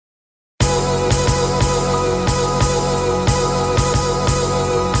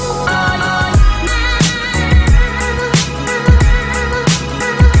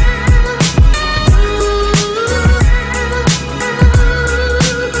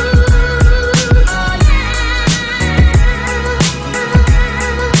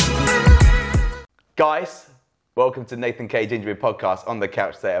Welcome to Nathan K. Gingerbeard podcast. On the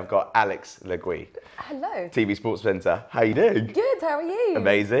couch today, I've got Alex Legui. Hello. TV Sports Centre. How you doing? Good, how are you?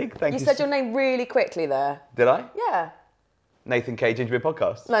 Amazing. Thank you. You said your name really quickly there. Did I? Yeah. Nathan K. Gingerbeard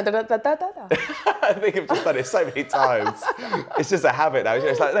podcast. No, I think I've just done it so many times. It's just a habit now.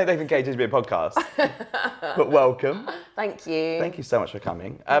 It's like Nathan K. Gingerbeard podcast. But welcome. Thank you. Thank you so much for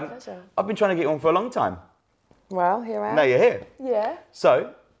coming. My pleasure. I've been trying to get you on for a long time. Well, here I am. Now you're here. Yeah.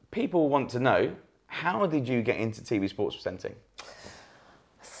 So, people want to know, how did you get into TV sports presenting?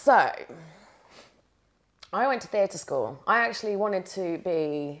 So, I went to theatre school. I actually wanted to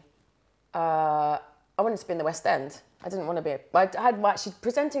be, I wanted to be in the West End. I didn't want to be, actually,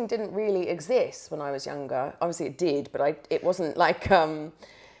 presenting didn't really exist when I was younger. Obviously it did, but it wasn't like, people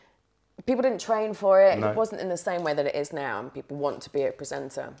didn't train for it. No. It wasn't in the same way that it is now, and people want to be a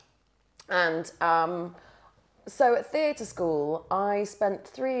presenter. And so at theatre school, I spent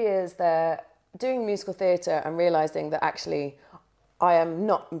 3 years there doing musical theatre and realising that actually I am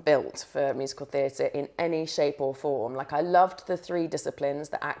not built for musical theatre in any shape or form. Like, I loved the three disciplines,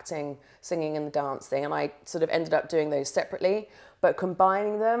 the acting, singing and the dancing, and I sort of ended up doing those separately. But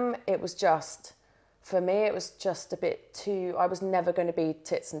combining them, it was just, for me, it was just a bit too, I was never going to be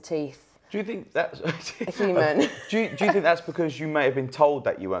tits and teeth. Do you think that's a human? do you think that's because you may have been told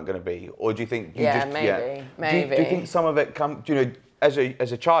that you weren't going to be, or do you think you just maybe. Do you think some of it come? Do you know, as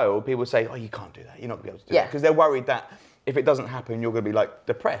a child, people say, "Oh, you can't do that. You're not going to be able to do that," because they're worried that if it doesn't happen, you're going to be like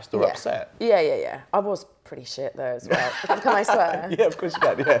depressed or upset. Yeah. I was pretty shit though as well. Can I swear? Yeah, of course you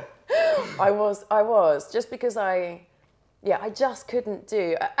can. Yeah. I was just because I just couldn't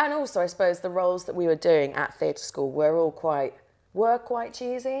do, and also I suppose the roles that we were doing at theatre school were quite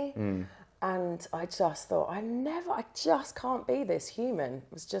cheesy. And I just thought, I just can't be this human.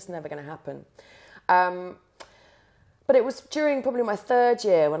 It was just never going to happen. But it was during probably my third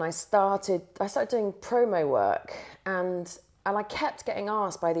year when I started doing promo work, and I kept getting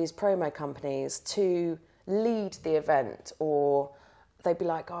asked by these promo companies to lead the event, or they'd be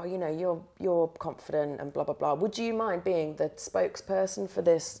like, oh, you know, you're confident and blah, blah, blah. Would you mind being the spokesperson for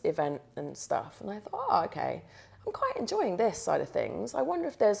this event and stuff? And I thought, oh, okay. I'm quite enjoying this side of things. I wonder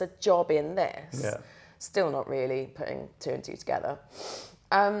if there's a job in this. Yeah. Still not really putting two and two together.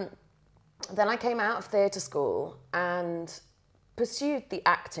 Then I came out of theatre school and pursued the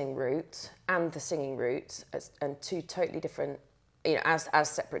acting route and the singing route and two totally different, as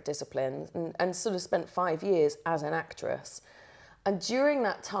separate disciplines, and sort of spent 5 years as an actress. And during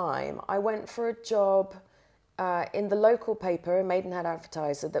that time, I went for a job in the local paper, a Maidenhead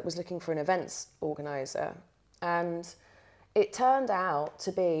Advertiser, that was looking for an events organiser. And it turned out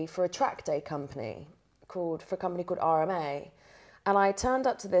to be for a track day company called RMA. And I turned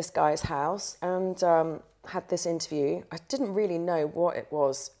up to this guy's house and had this interview. I didn't really know what it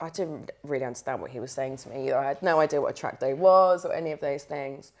was. I didn't really understand what he was saying to me either. I had no idea what a track day was or any of those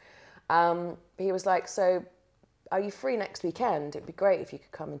things. He was like, so are you free next weekend? It'd be great if you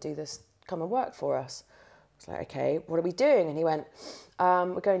could come and work for us. I was like, okay, what are we doing? And he went,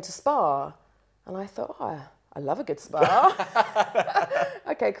 we're going to Spa. And I thought, oh, I love a good spa.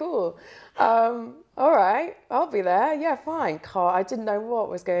 Okay, cool. All right, I'll be there. Yeah, fine. I didn't know what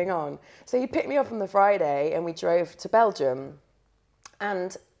was going on. So he picked me up on the Friday and we drove to Belgium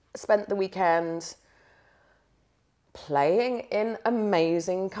and spent the weekend playing in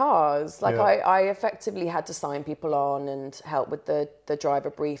amazing cars. I effectively had to sign people on and help with the driver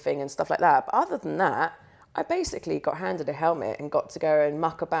briefing and stuff like that. But other than that, I basically got handed a helmet and got to go and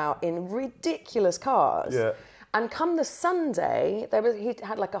muck about in ridiculous cars. Yeah. And come the Sunday, he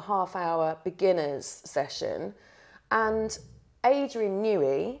had like a half-hour beginners session, and Adrian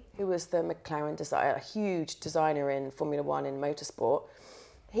Newey, who was the McLaren designer, a huge designer in Formula One in motorsport,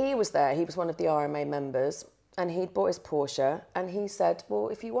 he was there. He was one of the RMA members, and he'd bought his Porsche, and he said, well,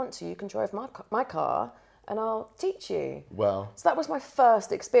 if you want to, you can drive my car, and I'll teach you. Wow. So that was my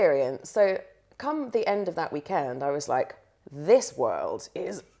first experience. So come the end of that weekend, I was like, this world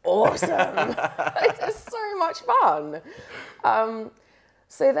is awesome. It's so much fun.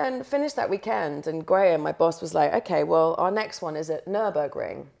 So then finished that weekend, and Graham, my boss, was like, okay, well, our next one is at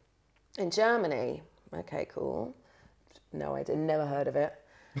Nürburgring in Germany. Okay, cool. No idea, never heard of it.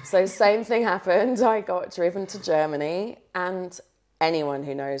 So same thing happened. I got driven to Germany, and anyone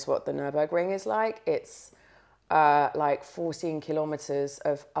who knows what the Nürburgring is like, it's like 14 kilometers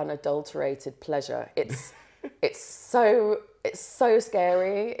of unadulterated pleasure. It's so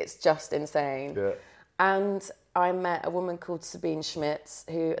scary. It's just insane. Yeah. And I met a woman called Sabine Schmitz,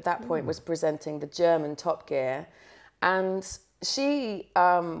 who at that point was presenting the German Top Gear, and she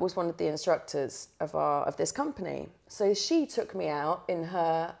was one of the instructors of this company. So she took me out in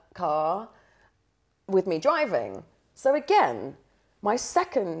her car with me driving. So again, my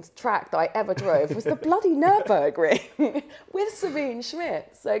second track that I ever drove was the bloody Nürburgring with Sabine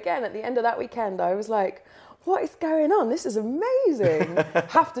Schmidt. So again, at the end of that weekend, I was like, what is going on? This is amazing.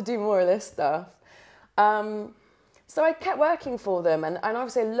 Have to do more of this stuff. So I kept working for them, and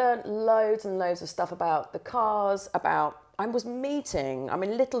obviously I learned loads and loads of stuff about the cars, I was meeting,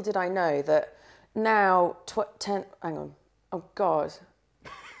 little did I know that now, oh God.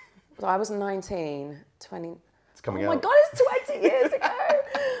 I was 19, 20. It's coming out. Oh my God, it's 20 years ago.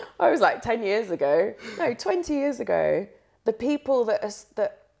 I was like 10 years ago. No, 20 years ago. The people that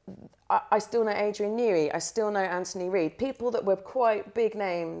I still know Adrian Newey, I still know Anthony Reid, people that were quite big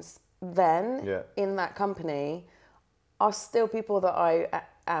names then in that company are still people that I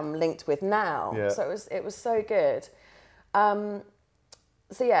am linked with now. Yeah. So it was so good.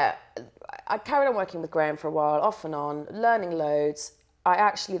 So yeah, I carried on working with Graham for a while, off and on, learning loads. I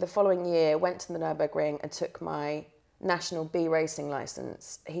actually, the following year, went to the Nürburgring and took my national B racing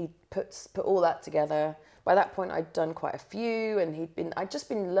license. He put all that together. By that point, I'd done quite a few, and I'd just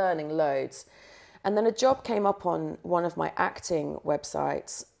been learning loads. And then a job came up on one of my acting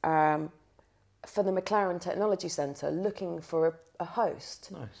websites for the McLaren Technology Centre, looking for a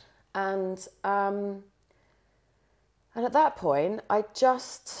host. Nice. And at that point, I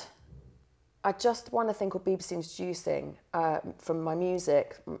just won a thing called BBC Introducing from my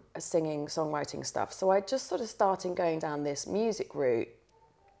music, singing, songwriting stuff. So I just sort of started going down this music route,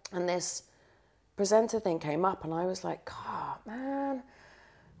 and this presenter thing came up, and I was like, oh man,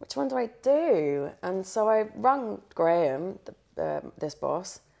 which one do I do? And so I rang Graham, this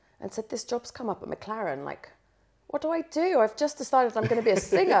boss, and said, this job's come up at McLaren, like, what do I do? I've just decided I'm going to be a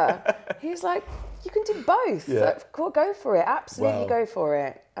singer. He's like, you can do both. Yeah. Like, cool, go for it, absolutely. Wow. Go for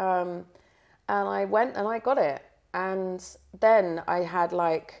it. And I went and I got it. And then I had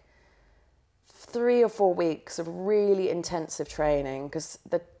like 3 or 4 weeks of really intensive training, because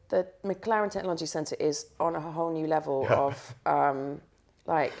the McLaren Technology Centre is on a whole new level of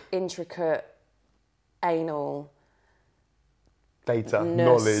like intricate, anal data,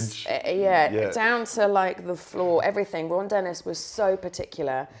 knowledge. Down to like the floor, everything. Ron Dennis was so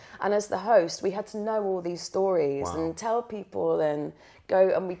particular. And as the host, we had to know all these stories and tell people and go.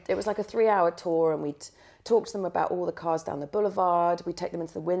 And it was like a 3-hour tour, and we'd talk to them about all the cars down the boulevard. We'd take them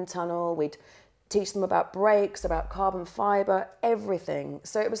into the wind tunnel. We'd teach them about brakes, about carbon fibre, everything.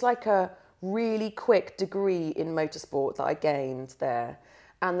 So it was like a really quick degree in motorsport that I gained there,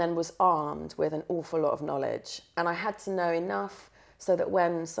 and then was armed with an awful lot of knowledge. And I had to know enough so that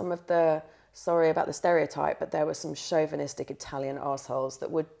when some of the, sorry about the stereotype, but there were some chauvinistic Italian arseholes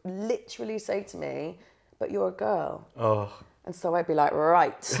that would literally say to me, but you're a girl. Oh. And so I'd be like,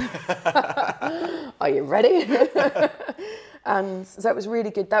 right, are you ready? And so it was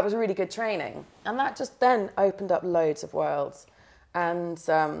really good. That was really good training. And that just then opened up loads of worlds. And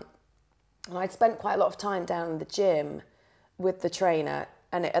I'd spent quite a lot of time down in the gym with the trainer.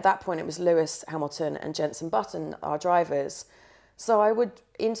 And at that point, it was Lewis Hamilton and Jenson Button, our drivers. So I would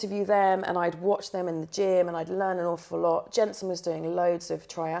interview them, and I'd watch them in the gym, and I'd learn an awful lot. Jenson was doing loads of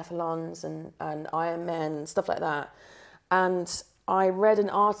triathlons and Ironman and stuff like that. And I read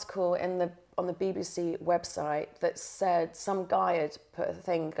an article on the BBC website that said some guy had put a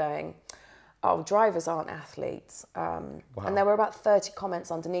thing going, oh, drivers aren't athletes. And there were about 30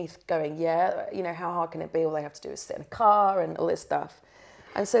 comments underneath going, yeah, you know, how hard can it be? All they have to do is sit in a car and all this stuff.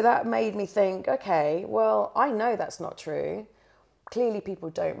 And so that made me think, okay, well, I know that's not true. Clearly people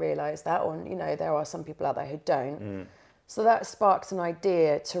don't realise that, or, you know, there are some people out there who don't. Mm. So that sparked an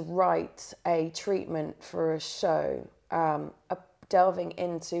idea to write a treatment for a show, delving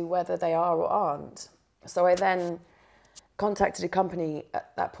into whether they are or aren't. So I then contacted a company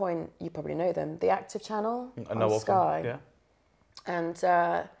at that point, you probably know them, The Active Channel on Sky. Yeah. And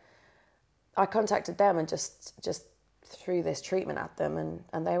I contacted them and just threw this treatment at them,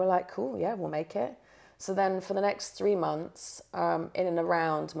 and they were like, cool, yeah, we'll make it. So then for the next 3 months, in and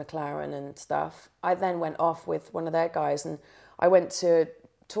around McLaren and stuff, I then went off with one of their guys, and I went to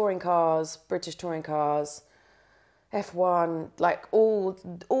touring cars, British touring cars, F1, like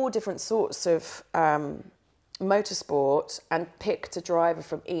all different sorts of motorsport, and picked a driver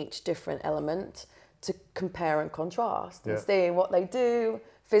from each different element to compare and contrast and see what they do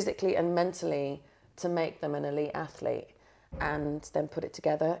physically and mentally to make them an elite athlete, and then put it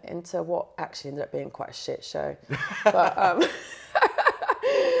together into what actually ended up being quite a shit show. But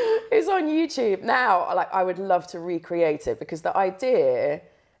it's on YouTube now. Like, I would love to recreate it, because the idea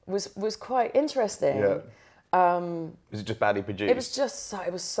was quite interesting. Yeah. Was it just badly produced?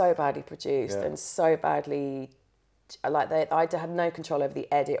 It was so badly produced and so badly like I had no control over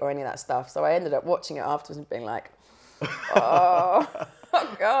the edit or any of that stuff. So I ended up watching it afterwards and being like, oh,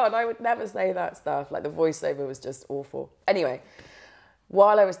 oh God, I would never say that stuff. Like the voiceover was just awful. Anyway,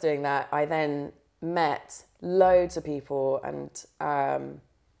 while I was doing that, I then met loads of people, and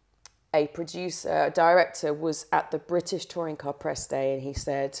a director was at the British Touring Car Press Day, and he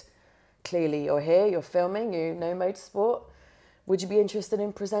said, clearly you're here, you're filming, you know motorsport. Would you be interested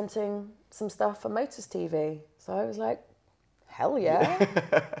in presenting some stuff for Motors TV? So I was like, hell yeah.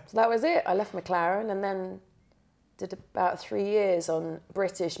 So that was it. I left McLaren and then did about 3 years on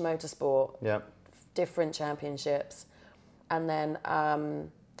British motorsport, different championships. And then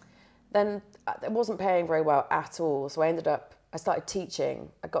it wasn't paying very well at all. So I started teaching.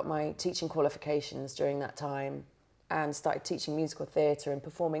 I got my teaching qualifications during that time and started teaching musical theatre and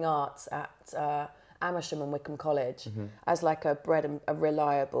performing arts at Amersham and Wickham College as like a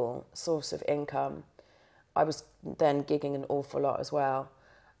reliable source of income. I was then gigging an awful lot as well.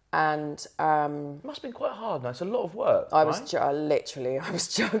 And it must have been quite hard. It's a lot of work. I was juggling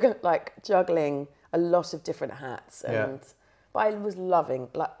a lot of different hats, but I was loving,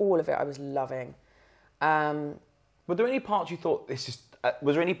 like all of it. I was loving. Were there any parts you thought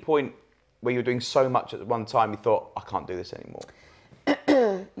was there any point where you were doing so much at one time you thought, I can't do this anymore?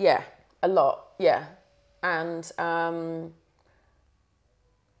 Yeah, a lot. Yeah, and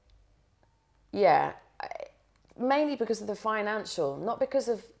mainly because of the financial, not because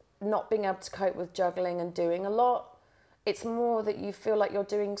of not being able to cope with juggling and doing a lot. It's more that you feel like you're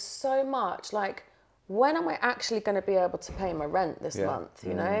doing so much. Like, when am I actually going to be able to pay my rent this month?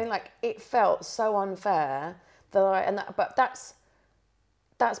 You know, like it felt so unfair but that's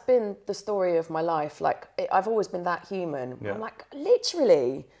been the story of my life. Like I've always been that human. Yeah. I'm like,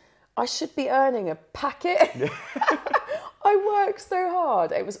 literally, I should be earning a packet. Yeah. I work so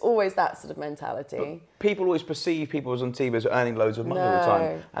hard. It was always that sort of mentality. But people always perceive people as on TV as earning loads of money all the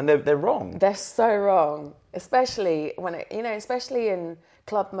time, and they're wrong. They're so wrong, especially especially in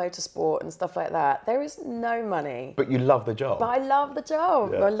club motorsport and stuff like that. There is no money. But you love the job. But I love the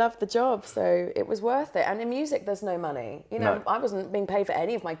job. Yeah. I love the job, so it was worth it. And in music, there's no money. No. I wasn't being paid for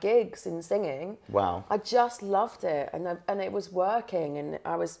any of my gigs in singing. Wow. I just loved it, and it was working, and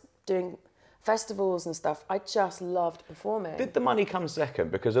I was doing festivals and stuff. I just loved performing. Did the money come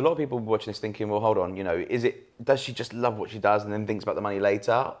second? Because a lot of people watching this thinking, well, hold on, does she just love what she does and then thinks about the money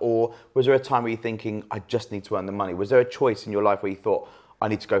later? Or was there a time where you're thinking, I just need to earn the money? Was there a choice in your life where you thought, I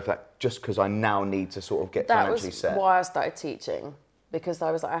need to go for that just because I now need to sort of get financially set? That was why I started teaching, because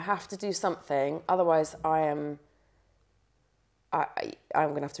I was like, I have to do something, otherwise I'm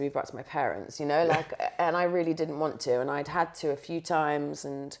going to have to move back to my parents, and I really didn't want to, and I'd had to a few times,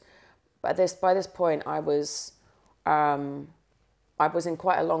 and by this point I was in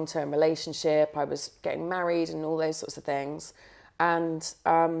quite a long-term relationship. I was getting married and all those sorts of things, and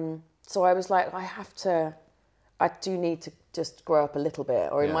so I was like, I do need to just grow up a little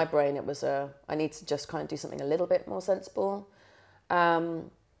bit, or in my brain it was I need to just kind of do something a little bit more sensible.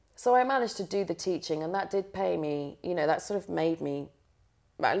 So I managed to do the teaching, and that did pay me, that sort of made me,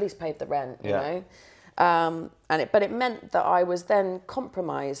 at least paid the rent, you know. But it meant that I was then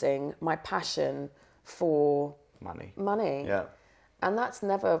compromising my passion for money. Yeah. And that's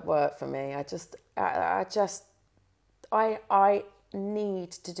never worked for me. I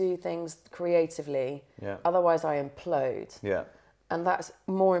need to do things creatively. Yeah. Otherwise I implode. Yeah. And that's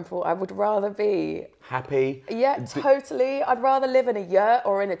more important. I would rather be happy. Yeah, totally. I'd rather live in a yurt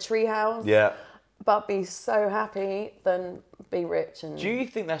or in a treehouse. Yeah. But be so happy than be rich. And do you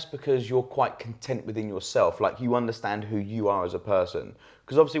think that's because you're quite content within yourself? Like, you understand who you are as a person?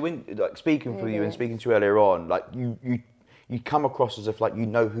 Because obviously, when speaking for you and speaking to you earlier on, like you come across as if like you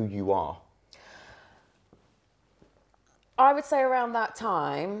know who you are. I would say around that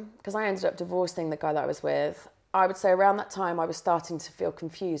time, because I ended up divorcing the guy that I was with, I would say around that time I was starting to feel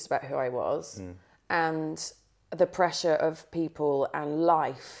confused about who I was and the pressure of people and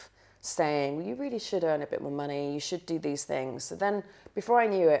life saying, well, you really should earn a bit more money, you should do these things. So then, before I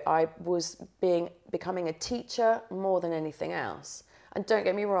knew it, I was becoming a teacher more than anything else. And don't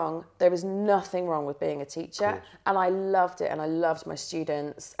get me wrong, there was nothing wrong with being a teacher. And I loved it, and I loved my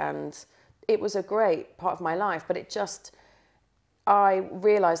students, and it was a great part of my life. But I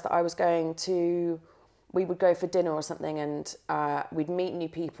realised that I was we would go for dinner or something, and we'd meet new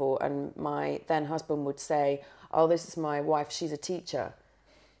people, and my then husband would say, oh, this is my wife, she's a teacher,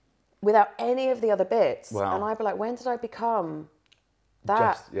 without any of the other bits. Wow. And I'd be like, when did I become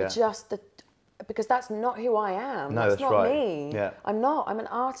that? Because that's not who I am. No, that's not right. Me. Yeah. I'm not. I'm an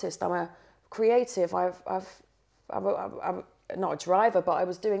artist. I'm a creative. not a driver, but I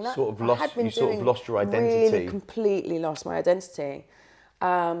was doing that. Sort of I had been you sort of doing lost your identity. Really, completely lost my identity.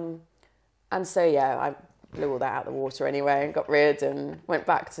 And so, yeah, I blew all that out of the water anyway and got rid and went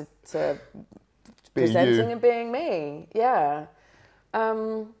back to presenting and being me. Yeah.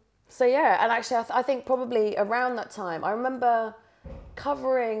 So, yeah, and actually I think probably around that time, I remember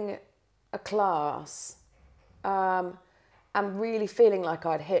covering a class and really feeling like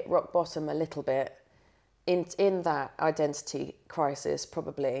I'd hit rock bottom a little bit in that identity crisis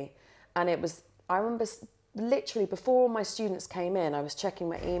probably. And I remember literally before my students came in, I was checking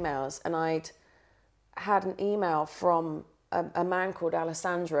my emails and I'd had an email from a man called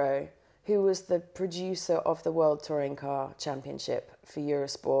Alessandro, who was the producer of the World Touring Car Championship for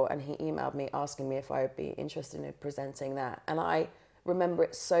Eurosport, and he emailed me asking me if I would be interested in presenting that. And I remember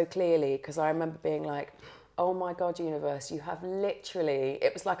it so clearly because I remember being like, oh my God, universe, you have literally...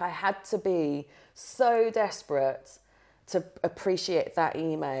 It was like I had to be so desperate to appreciate that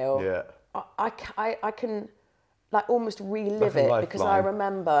email. Yeah. I can like almost relive Like a it because I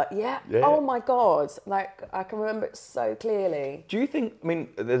remember, oh my God, like I can remember it so clearly. Do you think, I mean,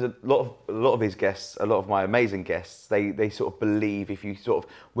 there's a lot of these guests, a lot of my amazing guests, they sort of believe if you sort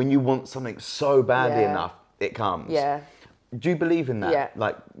of, when you want something so badly enough, it comes. Yeah. Do you believe in that? Yeah.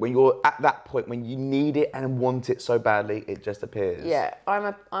 Like when you're at that point, when you need it and want it so badly, it just appears. Yeah,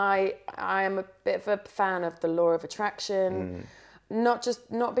 I am a bit of a fan of the law of attraction. Not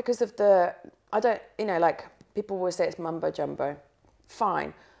because of I don't, like people always say it's mumbo jumbo.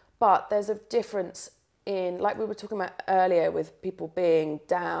 Fine. But there's a difference in, like we were talking about earlier with people being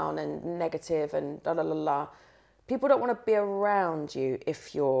down and negative and la la la la. People don't want to be around you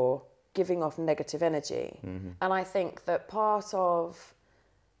if you're giving off negative energy. And I think that part of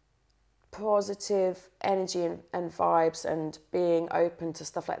positive energy and vibes and being open to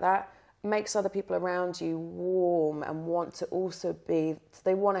stuff like that makes other people around you warm and want to also they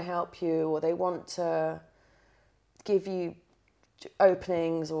want to help you, or they want to give you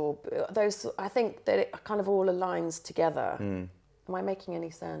openings, or those. I think that it kind of all aligns together. Am I making any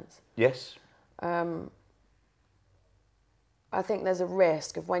sense? Yes. I think there's a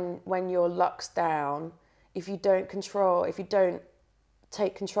risk of when your luck's down, if you don't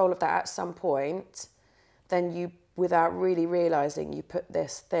take control of that at some point, then you, without really realising, you put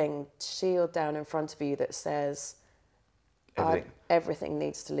this shield down in front of you that says, everything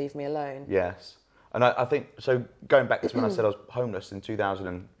needs to leave me alone. Yes. And I think, so going back to when I said I was homeless in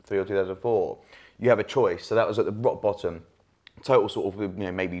 2003 or 2004, you have a choice. So that was at the rock bottom, total sort of,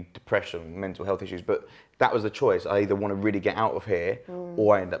 maybe depression, mental health issues, but that was the choice. I either want to really get out of here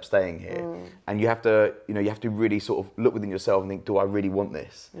or I end up staying here. And you have to, really sort of look within yourself and think, do I really want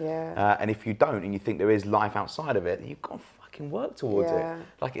this? Yeah. And if you don't, and you think there is life outside of it, then you've got to fucking work towards it.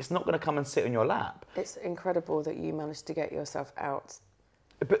 Like, it's not going to come and sit on your lap. It's incredible that you managed to get yourself out.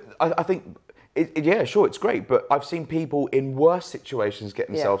 But I think... yeah, sure, it's great, but I've seen people in worse situations get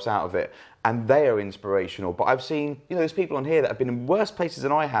themselves out of it, and they are inspirational. But I've seen, there's people on here that have been in worse places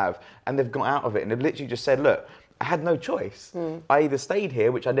than I have, and they've got out of it, and they've literally just said, look, I had no choice. I either stayed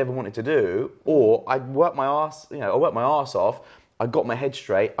here, which I never wanted to do, or I worked my arse, I worked my arse off, I got my head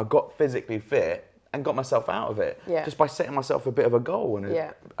straight, I got physically fit, and got myself out of it. Yeah. Just by setting myself a bit of a goal, and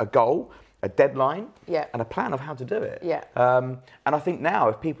a goal, a deadline, yeah, and a plan of how to do it. Yeah. And I think now,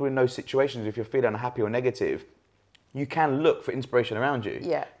 if people in those situations, if you're feeling unhappy or negative, you can look for inspiration around you.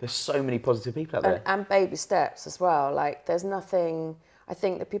 Yeah. There's so many positive people out there. And baby steps as well. Like, there's nothing... I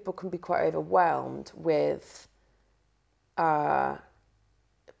think that people can be quite overwhelmed with,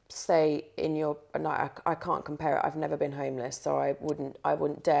 say, in your... And I can't compare it. I've never been homeless, so I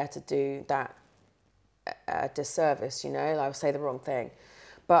wouldn't dare to do that disservice, I'll say the wrong thing.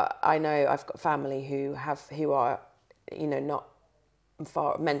 But I know I've got family who are, not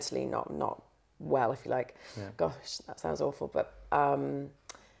far mentally not well, if you like. Yeah. Gosh, that sounds awful. But I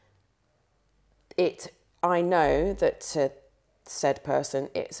know that to said person,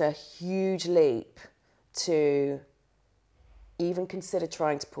 it's a huge leap to even consider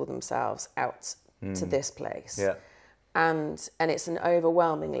trying to pull themselves out to this place. Yeah. And it's an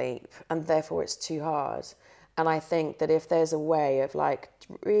overwhelming leap, and therefore it's too hard. And I think that if there's a way of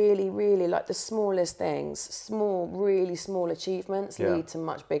really, really the smallest things, really small achievements lead to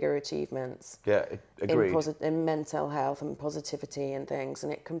much bigger achievements. Yeah, agreed. In mental health and positivity and things.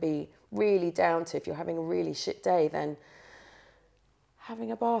 And it can be really down to, if you're having a really shit day, then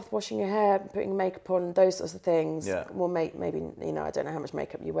having a bath, washing your hair, putting makeup on, those sorts of things. Yeah. Well, maybe, I don't know how much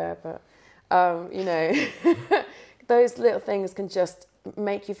makeup you wear, but, those little things can just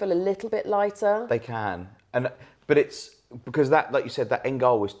make you feel a little bit lighter. They can. But it's because that, like you said, that end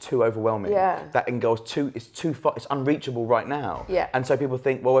goal was too overwhelming. Yeah. That end goal is too far. It's unreachable right now. Yeah. And so people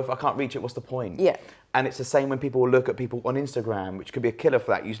think, well, if I can't reach it, what's the point? Yeah. And it's the same when people look at people on Instagram, which could be a killer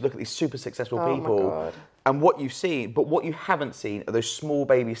for that. You look at these super successful people, my God. and what you've seen, but what you haven't seen are those small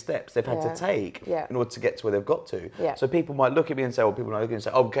baby steps they've had to take in order to get to where they've got to. Yeah. So people might look at me and say, well, people might look at me and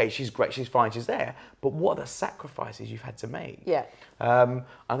say, oh, okay, she's great, she's fine, she's there. But what are the sacrifices you've had to make? Yeah.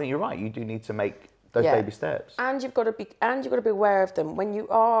 I think you're right. You do need to make those baby steps. And you've got to be aware of them when you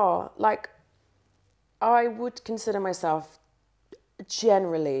are, like, I would consider myself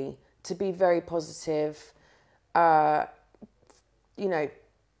generally to be very positive,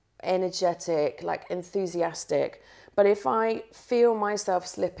 energetic, like enthusiastic. But if I feel myself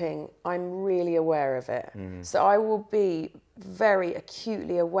slipping, I'm really aware of it. So I will be very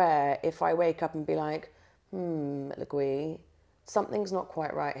acutely aware if I wake up and be like, LaGui, something's not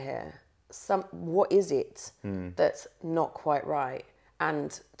quite right here. What is it that's not quite right?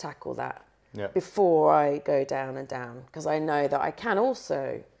 And tackle that before I go down and down. Because I know that I can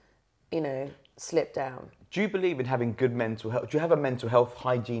also, slip down. Do you believe in having good mental health? Do you have a mental health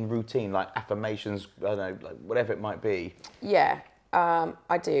hygiene routine, like affirmations, I don't know, like whatever it might be? Yeah,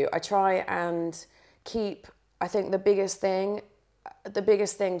 I do. I try and keep, I think the biggest thing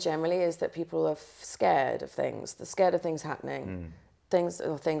generally is that people are scared of things. They're scared of things happening, things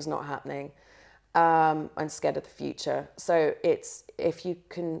not happening, and scared of the future. So it's, if you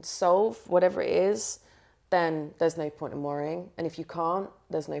can solve whatever it is, then there's no point in worrying. And if you can't,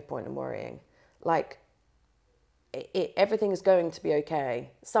 there's no point in worrying. Like, everything is going to be okay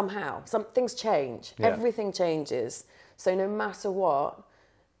somehow. Some things change. Yeah. Everything changes. So no matter what,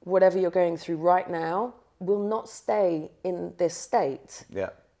 whatever you're going through right now will not stay in this state. Yeah.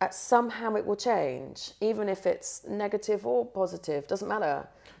 Somehow it will change, even if it's negative or positive. Doesn't matter.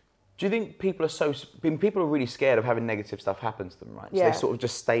 Do you think people are really scared of having negative stuff happen to them, right? So they sort of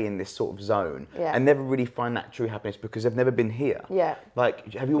just stay in this sort of zone and never really find that true happiness because they've never been here. Yeah.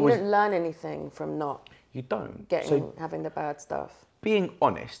 Like, have you You always... don't learn anything from not... You don't. Having the bad stuff. Being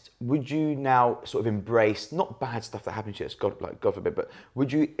honest, would you now sort of embrace, not bad stuff that happens to you, God forbid, but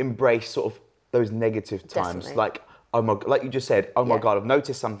would you embrace sort of those negative times? Definitely. Like, oh my, like you just said, oh my God, I've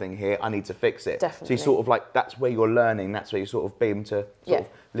noticed something here, I need to fix it. Definitely. So you sort of like, that's where you're learning, that's where you sort of be able to sort of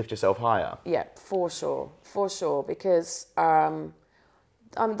lift yourself higher. Yeah, for sure, because there,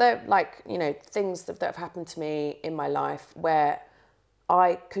 like, things that have happened to me in my life where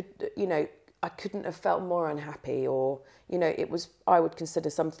I couldn't have felt more unhappy, or, I would consider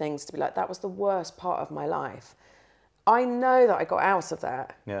some things to be like, that was the worst part of my life. I know that I got out of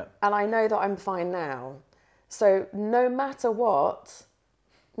that. Yeah. And I know that I'm fine now. So no matter what,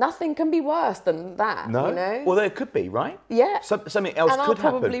 nothing can be worse than that, No? Well, there could be, right? Yeah. Something else could happen. And I'll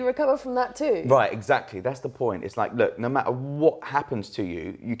probably recover from that too. Right, exactly. That's the point. It's like, look, no matter what happens to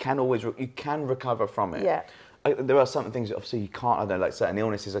you, you can recover from it. Yeah. There are some things that obviously you can't, I don't know, like certain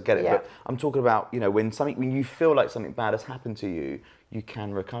illnesses, I get it, but I'm talking about, when you feel like something bad has happened to you, you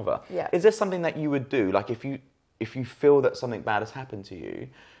can recover. Yeah. Is there something that you would do? Like if you feel that something bad has happened to you,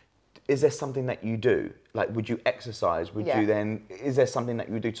 is there something that you do? Like, would you exercise? Is there something that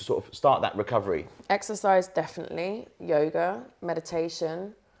you would do to sort of start that recovery? Exercise, definitely. Yoga,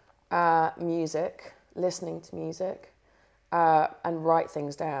 meditation, music, listening to music, and write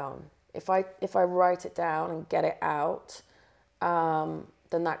things down. If I write it down and get it out,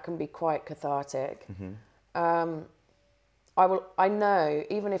 then that can be quite cathartic. Mm-hmm. I know,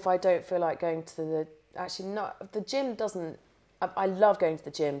 even if I don't feel like going to the gym doesn't, I love going to the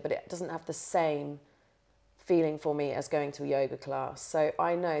gym, but it doesn't have the same feeling for me as going to a yoga class. So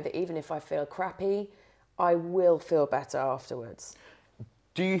I know that even if I feel crappy, I will feel better afterwards.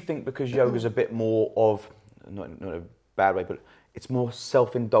 Do you think because yoga's a bit more of, not in a bad way, but it's more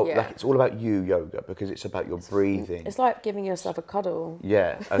self-indulgent, like it's all about you, yoga, because it's about your breathing. It's like giving yourself a cuddle.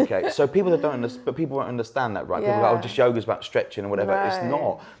 Yeah, okay. So people won't understand that, right? Yeah. People are like, oh, just yoga's about stretching and whatever. No. It's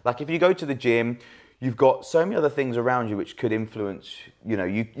not. Like if you go to the gym, you've got so many other things around you which could influence,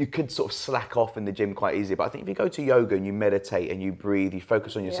 you could sort of slack off in the gym quite easily. But I think if you go to yoga and you meditate and you breathe, you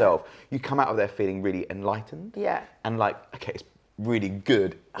focus on yourself, you come out of there feeling really enlightened. Yeah. And like, okay, it's really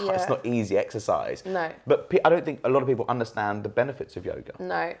good. Yeah. It's not easy exercise. No. But I don't think a lot of people understand the benefits of yoga.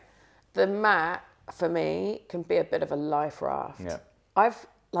 No. The mat, for me, can be a bit of a life raft. Yeah. I've,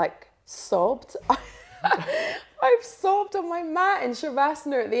 sobbed. I've sobbed on my mat in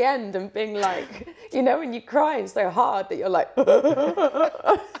Shavasana at the end and being like, when you're crying so hard that you're like...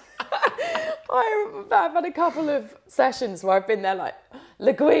 I've had a couple of sessions where I've been there like,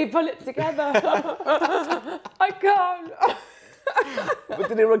 LaGui, pull it together. I can't. But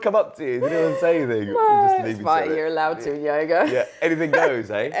did anyone come up to you? Did anyone say anything? No, it's fine. You're allowed to in yoga. Yeah, anything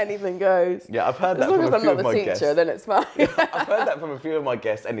goes, eh? Anything goes. Yeah, I've heard that from from a few of As long as I'm not my the guests. teacher, then it's fine. I've heard that from a few of my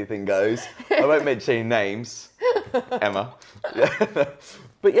guests. Anything goes. I won't mention any names. Emma. Yeah.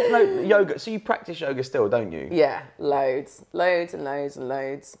 But yeah, no, yoga. So you practice yoga still, don't you? Yeah, loads and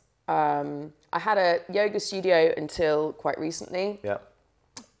loads. I had a yoga studio until quite recently. Yeah.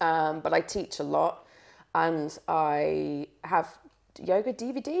 But I teach a lot, and I have yoga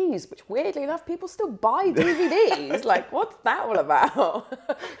DVDs, which weirdly enough people still buy DVDs. Like, what's that all about?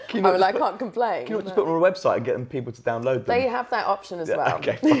 I can't complain. Can you not just put them on a website and get people to download them? They have that option as well.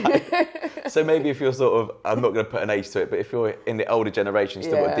 Okay, fine. So maybe if you're sort of, I'm not going to put an age to it, but if you're in the older generation,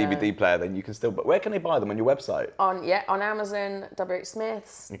 still got a DVD player, then you can still. But where can they buy them on your website? On Amazon, WH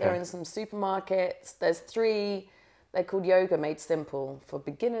Smith's. Okay. They're in some supermarkets. There's 3. They're called Yoga Made Simple for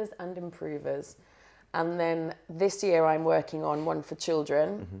beginners and improvers. And then this year I'm working on one for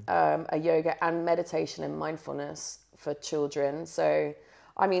children, a yoga and meditation and mindfulness for children. So,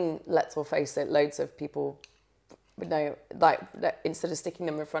 I mean, let's all face it, loads of people, instead of sticking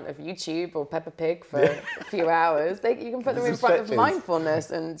them in front of YouTube or Peppa Pig for a few hours, you can put them in front of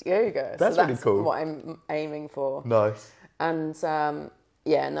mindfulness and yoga. That's really cool. What I'm aiming for. Nice. And and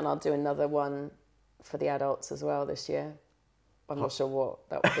then I'll do another one for the adults as well this year. I'm not sure what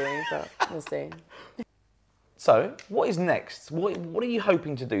that will be, but we'll see. So, what is next? What are you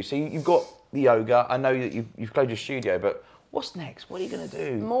hoping to do? So you've got the yoga. I know that you've closed your studio, but what's next? What are you going to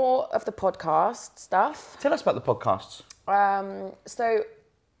do? More of the podcast stuff. Tell us about the podcasts. So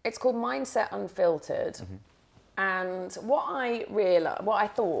it's called Mindset Unfiltered. And what I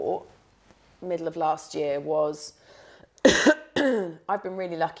thought middle of last year was I've been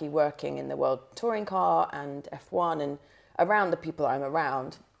really lucky working in the World Touring Car and F1 and around the people I'm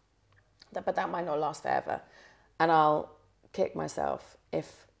around, but that might not last forever. And I'll kick myself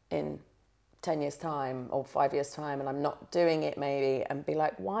if in 10 years' time or 5 years' time and I'm not doing it maybe, and be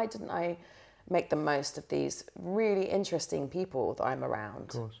like, why didn't I make the most of these really interesting people that I'm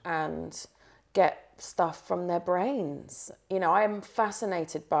around and get stuff from their brains? You know, I am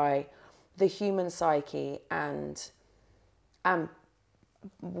fascinated by the human psyche and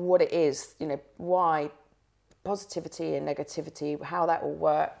what it is, you know, why positivity and negativity, how that all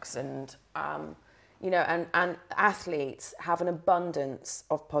works, and you know, and athletes have an abundance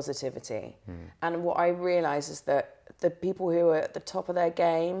of positivity. And what I realise is that the people who are at the top of their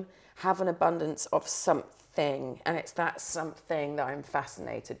game have an abundance of something, and it's that something that I'm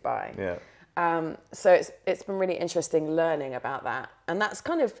fascinated by. Yeah. So it's been really interesting learning about that, and that's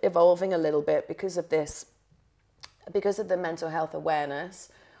kind of evolving a little bit because of the mental health awareness.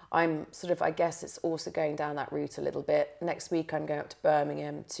 I'm sort of, I guess it's also going down that route a little bit. Next week I'm going up to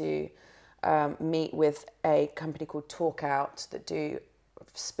Birmingham to meet with a company called Talk Out that do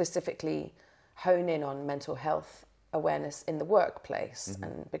specifically hone in on mental health awareness in the workplace.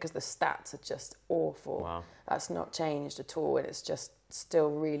 And because the stats are just awful. Wow. That's not changed at all, and it's just still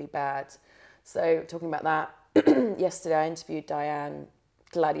really bad. So talking about that, yesterday I interviewed Diane,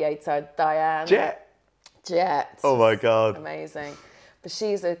 Gladiator Diane. Jet. Oh my God. Amazing. But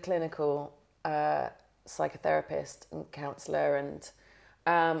she's a clinical psychotherapist and counsellor, and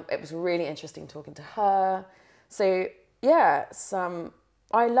it was really interesting talking to her. So yeah,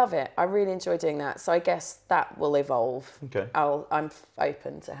 I love it. I really enjoy doing that. So I guess that will evolve. Okay. I'm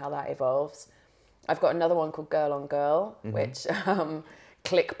open to how that evolves. I've got another one called Girl on Girl, which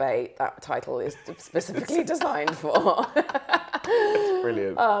clickbait, that title is specifically designed for. That's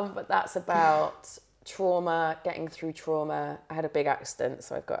brilliant. But that's about trauma, getting through trauma. I had a big accident,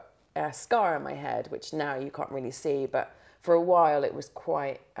 so I've got a scar on my head, which now you can't really see, but for a while it was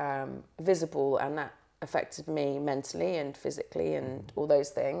quite visible, and that affected me mentally and physically and all those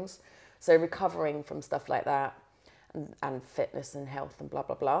things. So recovering from stuff like that, and fitness and health and blah,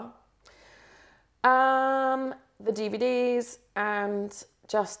 blah, blah. The DVDs and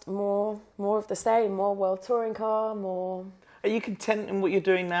just more of the same, more World Touring Car, more... Are you content in what you're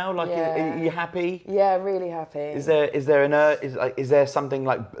doing now? Like, are you happy? Yeah, really happy. Is there something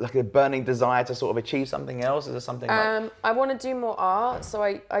like a burning desire to sort of achieve something else? Is there something like... I want to do more art. So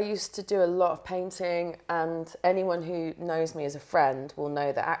I used to do a lot of painting, and anyone who knows me as a friend will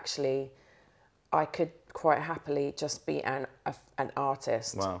know that actually I could quite happily just be an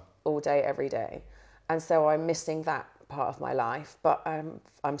artist all day, every day. And so I'm missing that part of my life, but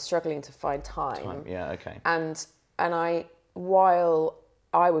I'm struggling to find time. Yeah, okay. And while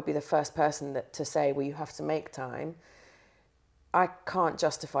I would be the first person to say, well, you have to make time, I can't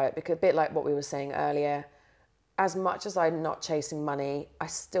justify it, because a bit like what we were saying earlier, as much as I'm not chasing money, I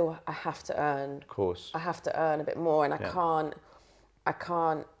have to earn. Of course. I have to earn a bit more, and I can't I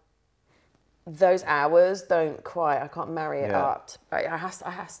can't. Those hours don't quite. I can't marry it up. I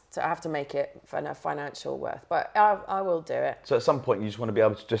have to make it for a financial worth, but I will do it. So at some point, you just want to be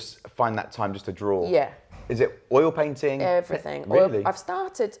able to just find that time just to draw. Yeah. Is it oil painting? Everything. Really? I've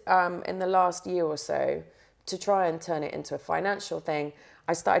started in the last year or so to try and turn it into a financial thing.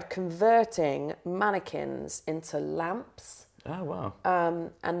 I started converting mannequins into lamps. Oh, wow.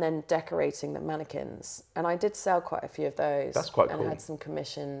 And then decorating the mannequins. And I did sell quite a few of those. That's quite and cool. had some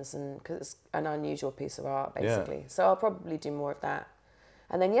commissions, and because it's an unusual piece of art, basically. Yeah. So I'll probably do more of that.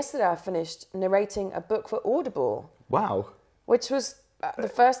 And then yesterday I finished narrating a book for Audible. Wow. Which was the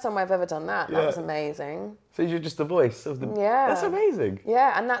first time I've ever done that. That was amazing. So you're just the voice of the... Yeah. That's amazing.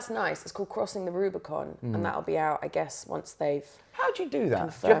 Yeah, and that's nice. It's called Crossing the Rubicon. And that'll be out, I guess, once they've How do you do that?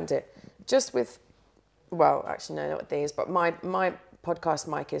 confirmed it. Just with... Well, actually, no, not with these, but my podcast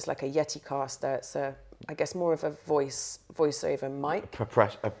mic is like a Yeti caster. It's I guess more of a voiceover mic.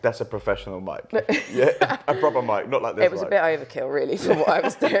 That's a professional mic. Yeah, a proper mic, not like this. It was a bit overkill, really, for what I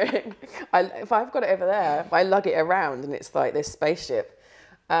was doing. If I've got it over there, I lug it around and it's like this spaceship.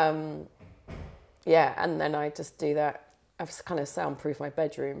 Yeah, and then I just do that. I've kind of soundproof my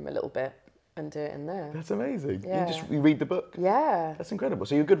bedroom a little bit and do it in there. That's amazing. Yeah. You read the book? Yeah. That's incredible.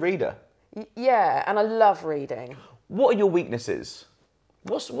 So you're a good reader? Yeah, and I love reading. What are your weaknesses?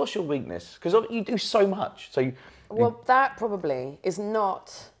 What's your weakness? Because you do so much. So Well, that probably is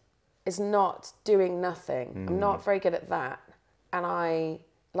not doing nothing. I'm not very good at that. And I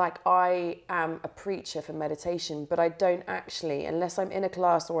am a preacher for meditation, but I don't actually, unless I'm in a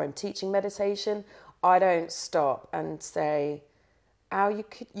class or I'm teaching meditation, I don't stop and say, "Oh, you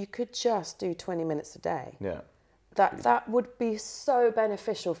could just do 20 minutes a day." yeah. That would be so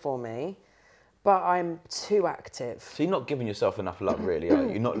beneficial for me, but I'm too active. So you're not giving yourself enough love, really, are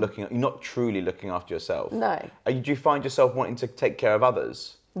you? You're not truly looking after yourself. No. Do you find yourself wanting to take care of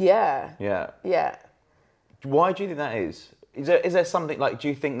others? Yeah. Yeah. Yeah. Why do you think that is? Is there something like? Do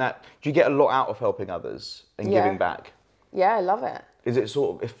you get a lot out of helping others and Yeah. giving back? Yeah, I love it. Is it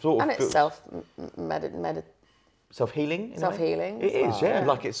sort of And it's self-healing? self-healing It as is, well, yeah. yeah.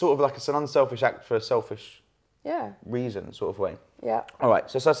 Like it's sort of like it's an unselfish act for a selfish Yeah. reason, sort of way. Yeah. All right,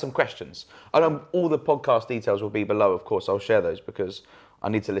 so that's some questions. I know all the podcast details will be below, of course. I'll share those because I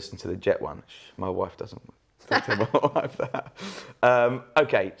need to listen to the Jet one. My wife doesn't talk to my wife that.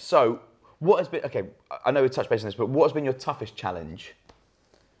 Okay, so what has been... Okay, I know we touched base on this, but what has been your toughest challenge?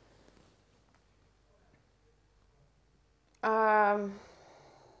 Oh,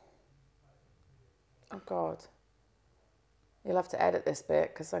 God. You'll have to edit this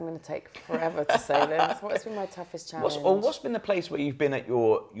bit because I'm going to take forever to say this. What has been my toughest challenge? What's been the place where you've been at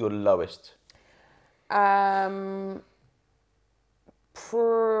your lowest?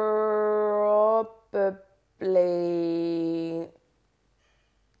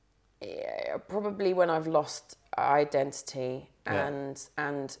 Probably when I've lost identity Yeah.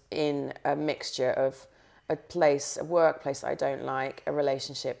 and in a mixture of a workplace I don't like, a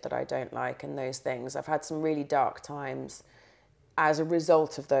relationship that I don't like, and those things. I've had some really dark times as a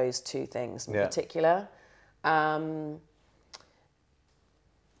result of those two things in particular.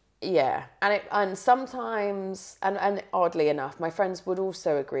 Yeah, and sometimes, and oddly enough, my friends would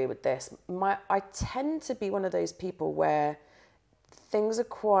also agree with this. I tend to be one of those people where things are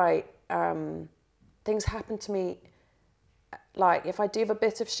quite, things happen to me, like if I do have a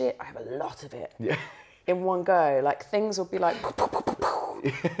bit of shit, I have a lot of it in one go. Like things will be like,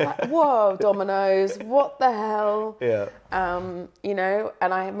 like, whoa, dominoes, what the hell? Yeah. You know,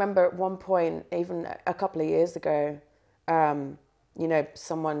 and I remember at one point, even a couple of years ago, you know,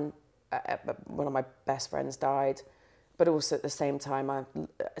 one of my best friends died, but also at the same time,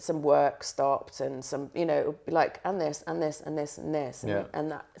 some work stopped and some, you know, it would be like, and this, and this, and this, and this.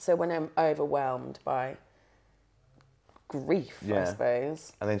 And that, so when I'm overwhelmed by grief, I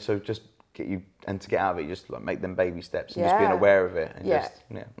suppose. And then so just to get out of it, you just like make them baby steps and just being aware of it.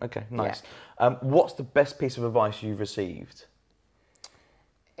 And okay, nice. Yeah. What's the best piece of advice you've received?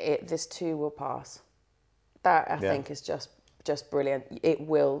 This too will pass. That I think is just brilliant. It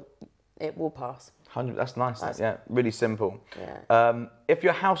will pass. 100. That's nice. Really simple. Yeah. If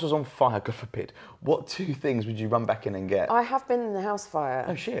your house was on fire, God forbid, what two things would you run back in and get? I have been in the house fire.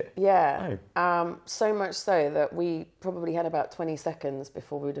 Oh shit. Yeah. So much so that we probably had about 20 seconds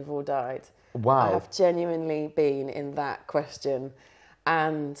before we'd have all died. Wow. I have genuinely been in that question,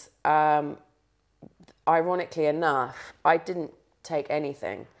 and ironically enough, I didn't take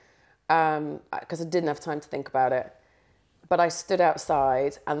anything because I didn't have time to think about it. But I stood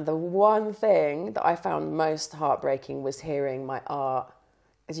outside, and the one thing that I found most heartbreaking was hearing my art.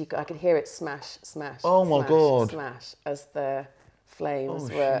 I could hear it smash, smash, Oh my smash, God. smash as the flames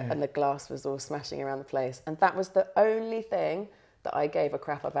and the glass was all smashing around the place. And that was the only thing that I gave a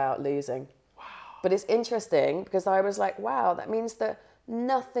crap about losing. Wow. But it's interesting because I was like, wow, that means that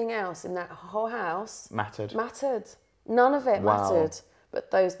nothing else in that whole house mattered. None of it Wow. mattered,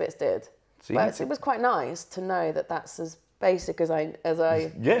 but those bits did. So But it was quite nice to know that that's as basic as I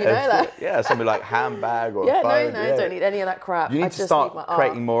yeah, something like handbag or yeah, phone. no, don't need any of that crap. You need I to just start need my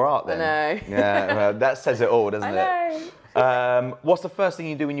creating more art then. I know. Yeah, well, that says it all, doesn't I it? What's the first thing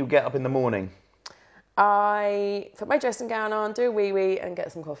you do when you get up in the morning? I put my dressing gown on, do a wee and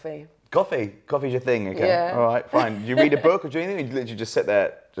get some coffee. Coffee? Coffee's your thing, okay? Yeah. All right, fine. Do you read a book or do anything? Or do you literally just sit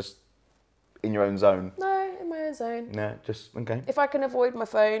there, just in your own zone? No, in my own zone. No, just, okay. If I can avoid my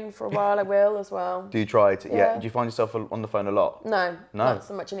phone for a while, I will as well. Do you try to? Yeah. Do you find yourself on the phone a lot? No, No. not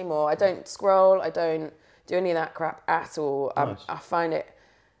so much anymore. I don't scroll. I don't do any of that crap at all. Nice. I find it.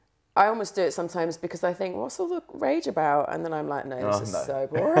 I almost do it sometimes because I think, what's all the rage about? And then I'm like, no, this is so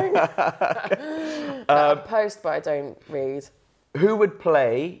boring. I post, but I don't read. Who would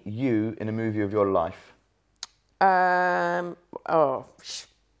play you in a movie of your life? I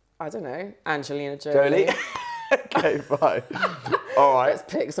don't know. Angelina Jolie. Okay, fine. All right. Let's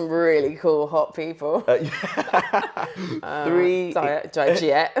pick some really cool hot people. Three. Jet.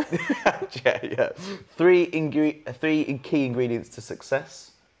 Yeah. Three key ingredients to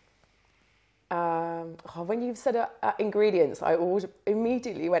success. When you said ingredients, I always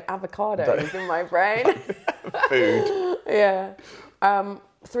immediately went avocados in my brain. Food. Yeah.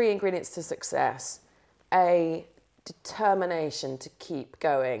 3 ingredients to success. A determination to keep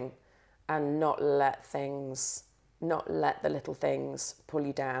going and not let the little things pull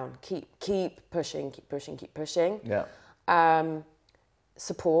you down. Keep pushing. Yeah.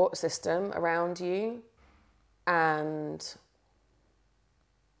 Support system around you and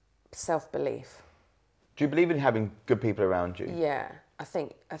self-belief. Do you believe in having good people around you? Yeah. I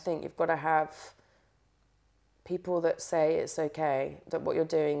think you've got to have people that say it's okay, that what you're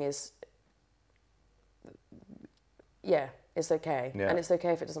doing is it's okay. Yeah. And it's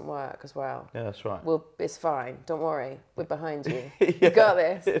okay if it doesn't work as well. Yeah, that's right. It's fine. Don't worry. We're behind you. You got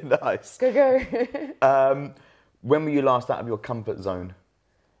this. Nice. Go. When were you last out of your comfort zone?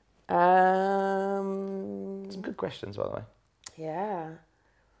 Some good questions, by the way. Yeah.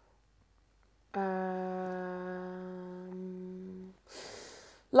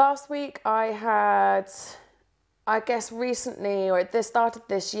 Last week I had, I guess recently, or at the start of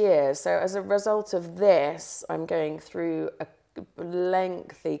this year, so as a result of this, I'm going through a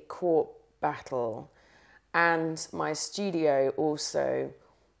lengthy court battle, and my studio also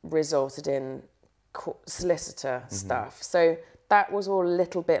resulted in solicitor stuff. So that was all a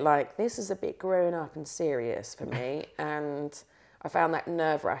little bit like, this is a bit grown up and serious for me, and I found that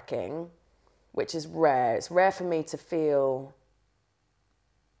nerve-wracking, which is rare. It's rare for me to feel,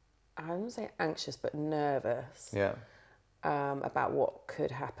 I wouldn't say anxious, but nervous. Yeah. About what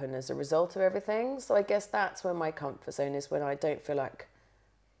could happen as a result of everything. So I guess that's where my comfort zone is, when I don't feel like,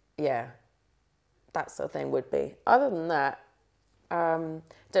 that sort of thing would be. Other than that, don't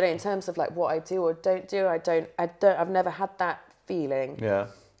know, in terms of like what I do or don't do, I've never had that feeling. Yeah.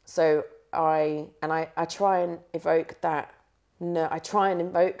 So I try and evoke that. I try and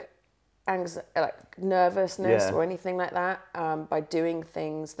invoke nervousness or anything like that by doing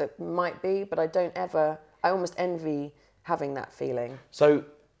things that might be, but I almost envy having that feeling. So,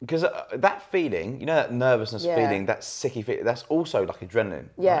 because that feeling, you know, that nervousness feeling, that sicky feeling, that's also like adrenaline.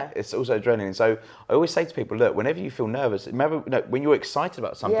 Yeah. Right? It's also adrenaline. So I always say to people, look, whenever you feel nervous, remember, when you're excited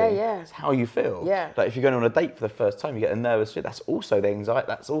about something, it's how you feel. Yeah. Like if you're going on a date for the first time, you get a nervous feeling. That's also the anxiety.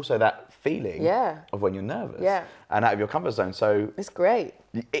 That's also that feeling of when you're nervous. Yeah. And out of your comfort zone. So it's great.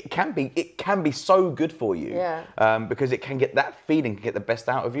 It can be so good for you. Yeah. Because it can get that feeling, can get the best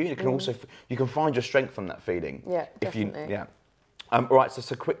out of you. It can also, you can find your strength from that feeling. Yeah, definitely. All right,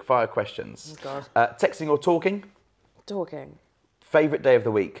 so quick fire questions. Oh, God. Texting or talking? Talking. Favourite day of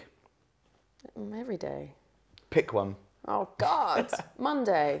the week? Every day. Pick one. Oh, God.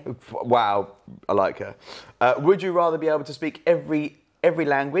 Monday. Wow, I like her. Would you rather be able to speak every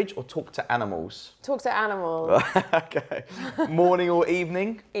language or talk to animals? Talk to animals. Okay. Morning or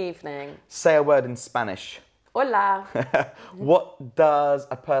evening? Evening. Say a word in Spanish. Hola. What does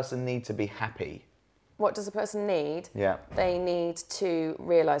a person need to be happy? What does a person need? Yeah. They need to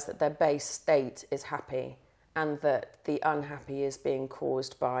realise that their base state is happy and that the unhappy is being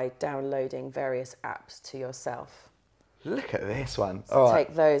caused by downloading various apps to yourself. Look at this one. So all right.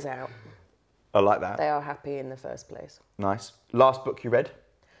 take those out. I like that. They are happy in the first place. Nice. Last book you read?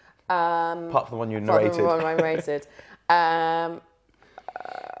 Apart from the one you narrated. Apart from the one I narrated. God,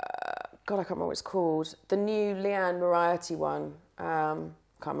 I can't remember what it's called. The new Leanne Moriarty one. Can't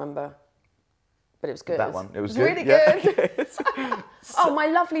remember. But it was good. That one. It was really good. good. Oh, My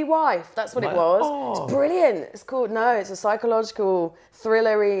Lovely Wife. That's what it was. Oh. It's brilliant. It's called, it's a psychological,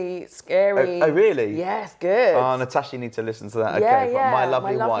 thrillery, scary. Oh, really? Yes, good. Oh, Natasha, you need to listen to that. Yeah, Okay, yeah. My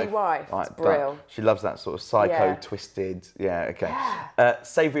Lovely Wife. Right, It's done. brilliant. She loves that sort of psycho, Yeah. twisted. Yeah, okay.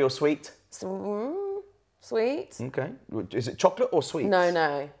 Savoury or sweet? Sweet. Okay. Is it chocolate or sweet?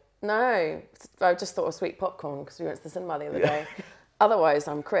 No. I just thought of sweet popcorn because we went to the cinema the other day. Otherwise,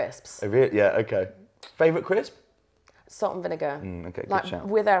 I'm crisps. Oh, really? Yeah, okay. Favourite crisp? Salt and vinegar. Okay, good like, shout.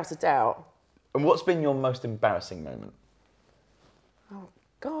 without a doubt. And what's been your most embarrassing moment? Oh,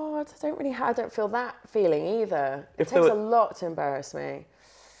 God. I don't feel that feeling either. It If takes there a lot to embarrass me.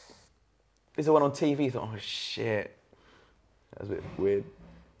 Is there one on TV you thought, oh, shit, that was a bit weird?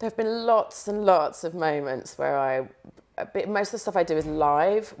 There have been lots and lots of moments where most of the stuff I do is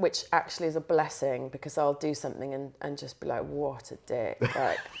live, which actually is a blessing because I'll do something and just be like, what a dick.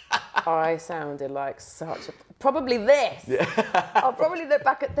 Like, I sounded like probably this. Yeah. I'll probably look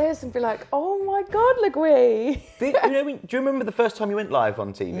back at this and be like, oh my God, Legui. Do you remember the first time you went live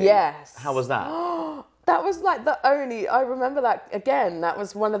on TV? Yes. How was that? That was like I remember that again. That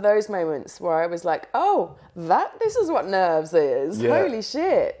was one of those moments where I was like, oh, this is what nerves is. Yeah. Holy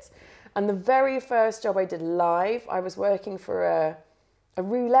shit. And the very first job I did live, I was working for a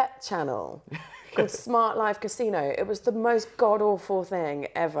roulette channel called Smart Life Casino. It was the most god-awful thing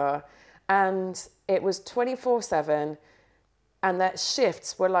ever. And it was 24/7 and their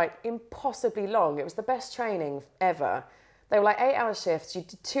shifts were like impossibly long. It was the best training ever. They were like 8-hour shifts. You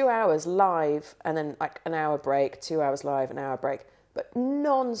did 2 hours live and then like an hour break, 2 hours live, an hour break, but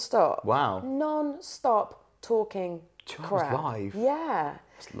non-stop. Wow. Non-stop talking 2 crap. hours live? Yeah.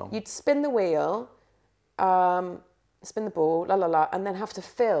 That's long. You'd spin the wheel, spin the ball, and then have to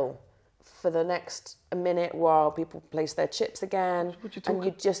fill for the next minute while people place their chips again. And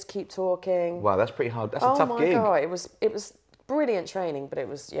you just keep talking. Wow, that's pretty hard. That's a tough gig. Oh my God, it was brilliant training, but it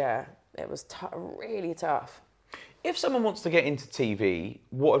was really tough. If someone wants to get into TV,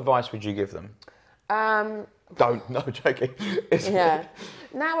 what advice would you give them? Joking. Yeah.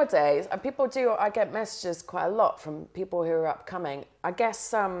 Nowadays, I get messages quite a lot from people who are upcoming. I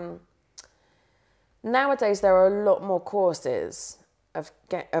guess nowadays there are a lot more courses of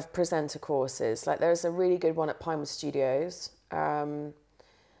presenter courses. Like there's a really good one at Pinewood Studios. And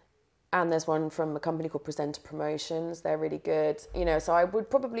there's one from a company called Presenter Promotions. They're really good. So I would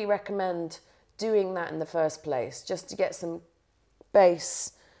probably recommend doing that in the first place, just to get some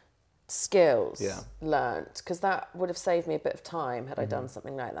base skills learnt, because that would have saved me a bit of time had I done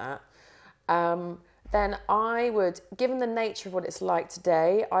something like that. Then I would, given the nature of what it's like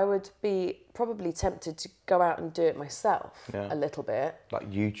today, I would be probably tempted to go out and do it myself a little bit. Like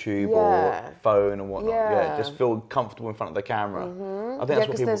YouTube or phone and whatnot. Yeah, just feel comfortable in front of the camera. I think that's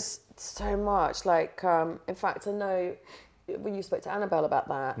what people... there's so much. Like, in fact, I know when you spoke to Annabelle about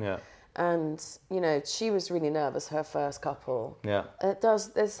that. Yeah. And, she was really nervous, her first couple. Yeah. And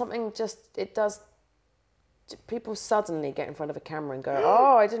people suddenly get in front of a camera and go,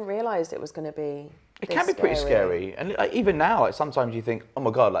 oh, I didn't realise it was going to be It can be pretty scary. And even now, sometimes you think, oh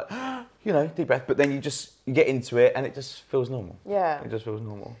my God, deep breath. But then you get into it and it just feels normal. Yeah. It just feels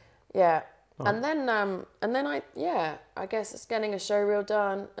normal. Yeah. Oh. And then I guess it's getting a show reel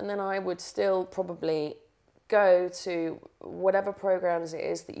done. And then I would still probably go to whatever programs it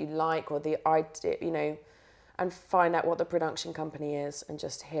is that you like or the idea, and find out what the production company is and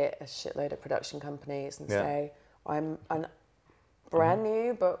just hit a shitload of production companies and say, I'm brand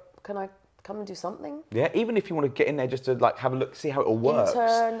new, but can I come and do something? Yeah, even if you want to get in there just to have a look, see how it all works.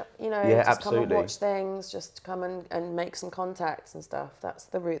 Intern, just absolutely. come and watch things, just come and make some contacts and stuff. That's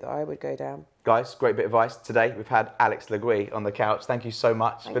the route that I would go down. Guys, great bit of advice. Today we've had Alex Legui on the couch. Thank you so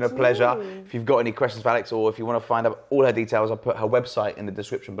much. It's been a pleasure. If you've got any questions for Alex or if you want to find out all her details, I'll put her website in the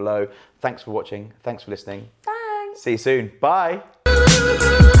description below. Thanks for watching. Thanks for listening. Thanks. See you soon. Bye.